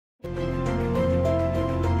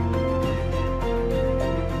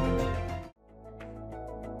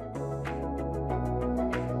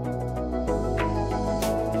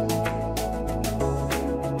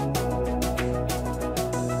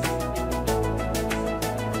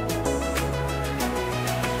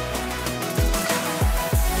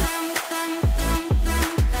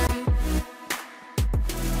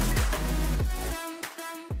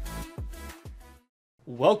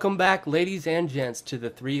Welcome back, ladies and gents, to the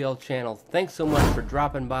 3L channel. Thanks so much for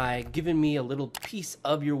dropping by, giving me a little piece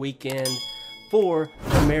of your weekend for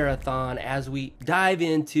the marathon as we dive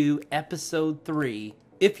into episode 3.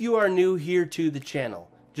 If you are new here to the channel,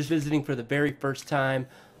 just visiting for the very first time,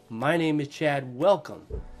 my name is Chad. Welcome.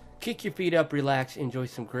 Kick your feet up, relax, enjoy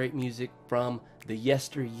some great music from the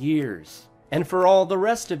yesteryears. And for all the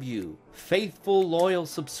rest of you, faithful, loyal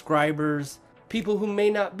subscribers, people who may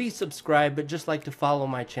not be subscribed but just like to follow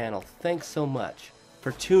my channel, thanks so much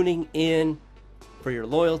for tuning in, for your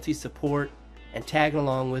loyalty, support, and tagging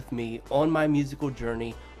along with me on my musical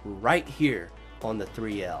journey right here on the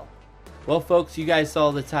 3L. Well, folks, you guys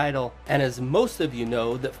saw the title, and as most of you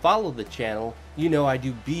know that follow the channel, you know I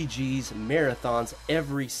do BG's marathons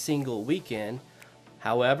every single weekend.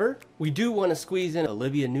 However, we do want to squeeze in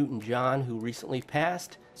Olivia Newton-John, who recently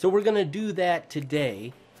passed, so we're going to do that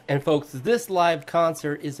today. And folks, this live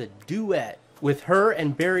concert is a duet with her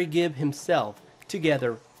and Barry Gibb himself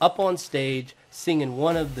together up on stage singing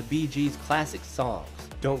one of the Bee Gees' classic songs.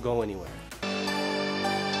 Don't go anywhere.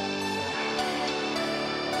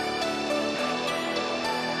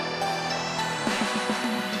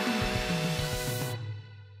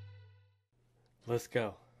 Let's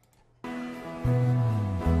go.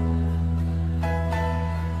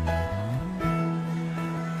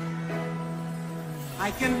 I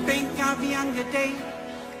can think of younger days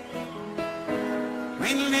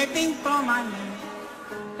when living for my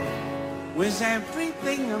life was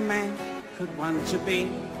everything a man could want to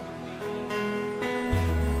be.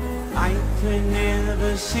 I could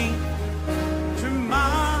never see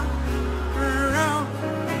tomorrow.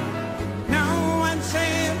 No one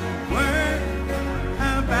said a word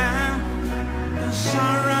about the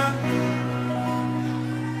sorrow.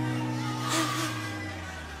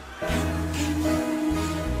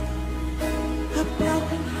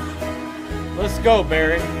 Let's go,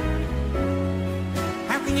 Barry.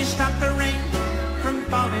 How can you stop the rain from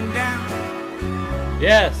falling down?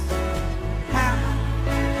 Yes. How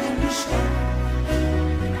can you stop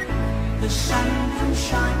the sun from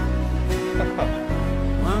shining?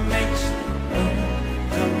 What makes the world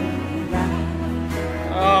go round?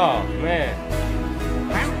 Oh, man.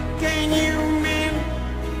 How can you mend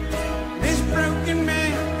this broken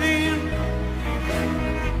man?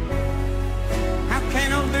 How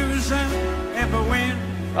can a loser ever win?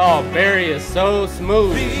 Oh, Barry is so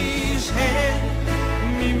smooth. Please help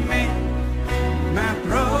me mend my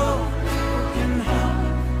broken heart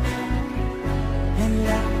and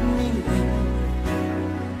let me win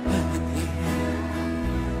again.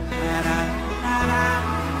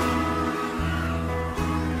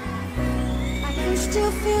 I can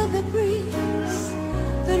still feel the breeze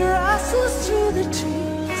that rustles through the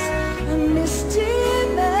trees, and misty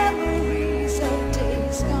memories of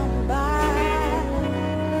days gone by.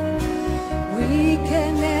 We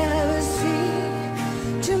can never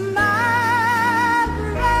see tomorrow.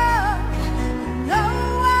 No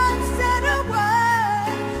one said a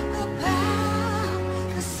word about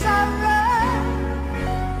the sorrow.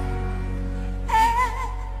 And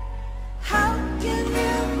how can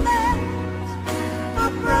you mend a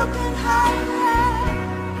broken heart?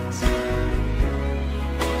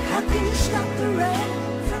 How can you stop the rain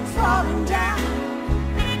from falling down?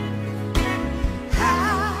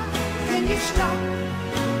 Stop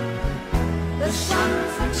the sun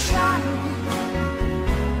from shining.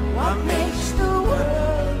 What makes the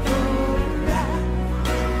world go round?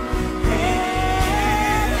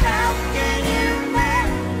 And how can you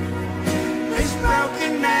mend this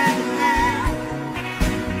broken man?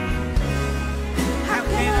 How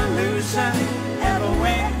can a loser ever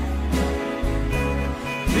win?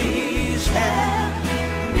 Please help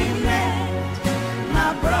me mend my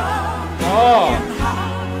broken heart.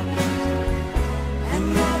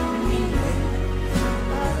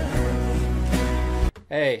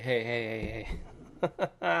 Hey.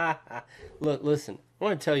 Look, listen, I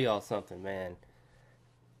want to tell you all something, man.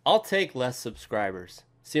 I'll take less subscribers.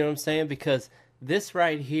 See what I'm saying? Because this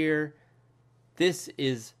right here, this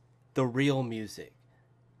is the real music.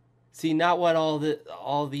 See, not what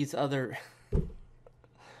all these other...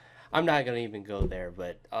 I'm not going to even go there,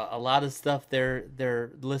 but a lot of stuff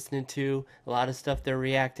they're listening to, a lot of stuff they're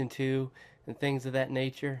reacting to, and things of that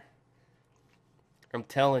nature. I'm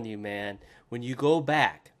telling you, man, when you go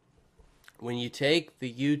back, when you take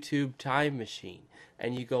the YouTube time machine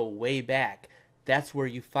and you go way back, that's where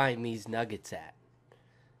you find these nuggets at.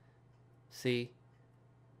 See?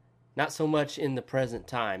 Not so much in the present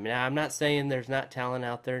time. Now, I'm not saying there's not talent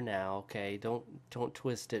out there now, okay? Don't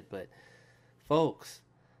twist it, but folks,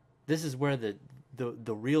 this is where the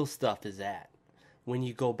real stuff is at. When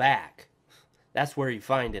you go back, That's where you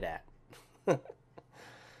find it at.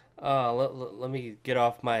 Let me get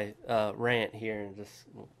off my rant here and just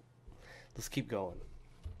let's keep going.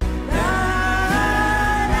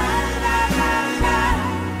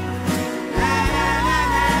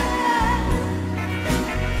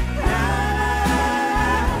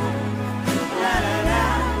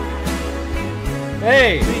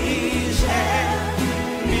 Hey! Please help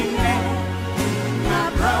me mend my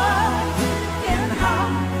broken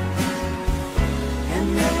heart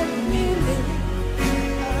and let me live.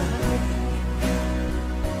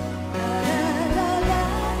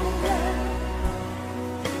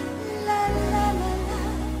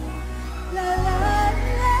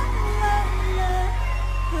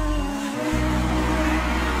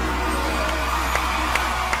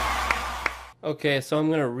 Okay, so I'm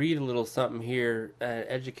going to read a little something here and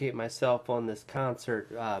educate myself on this concert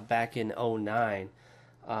back in '09.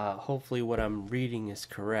 Hopefully what I'm reading is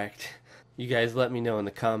correct. You guys let me know in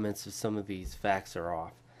the comments if some of these facts are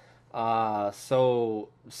off. So,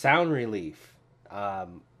 Sound Relief,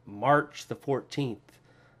 March the 14th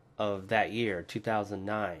of that year,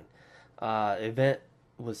 2009. Event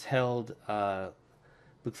was held,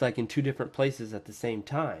 looks like in 2 different places at the same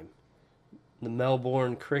time. The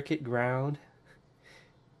Melbourne Cricket Ground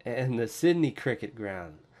and the Sydney Cricket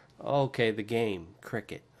Ground. Okay, the game,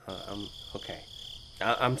 cricket. Okay.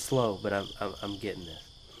 I'm slow, but I'm getting this.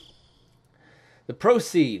 The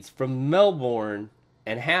proceeds from Melbourne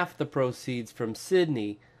and half the proceeds from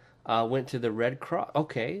Sydney went to the Red Cross.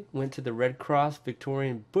 Okay, went to the Red Cross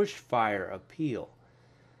Victorian Bushfire Appeal.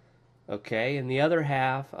 Okay, and the other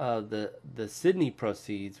half of the Sydney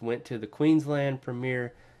proceeds went to the Queensland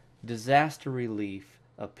Premier Disaster Relief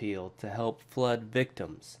Appeal to help flood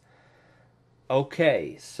victims.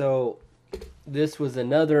 Okay, so this was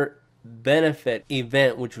another benefit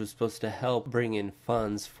event which was supposed to help bring in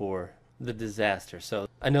funds for the disaster. So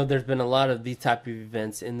I know there's been a lot of these type of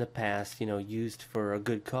events in the past, used for a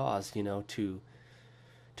good cause, to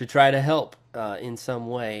try to help in some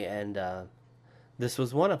way, and this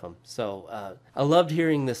was one of them. So I loved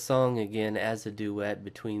hearing this song again as a duet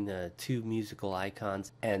between the 2 musical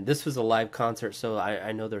icons. And this was a live concert, so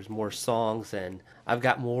I know there's more songs, and I've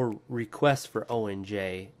got more requests for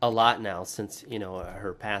ONJ a lot now since,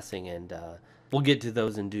 her passing, and we'll get to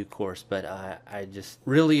those in due course. But I just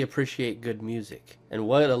really appreciate good music and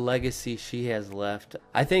what a legacy she has left.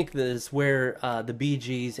 I think this is where the Bee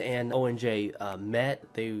Gees and ONJ met.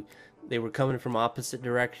 They were coming from opposite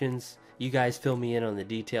directions. You guys fill me in on the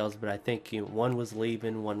details, but I think one was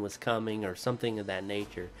leaving, one was coming, or something of that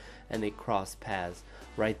nature, and they crossed paths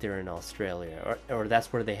right there in Australia, or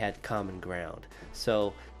that's where they had common ground.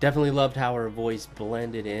 So definitely loved how her voice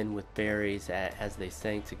blended in with Barry's as they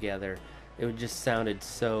sang together. It just sounded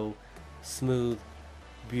so smooth,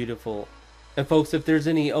 beautiful. And folks, if there's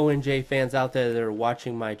any ONJ fans out there that are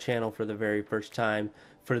watching my channel for the very first time,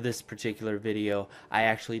 for this particular video, I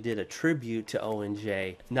actually did a tribute to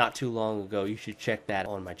ONJ not too long ago. You should check that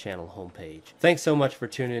on my channel homepage. Thanks so much for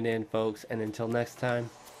tuning in, folks, and until next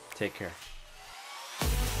time, take care.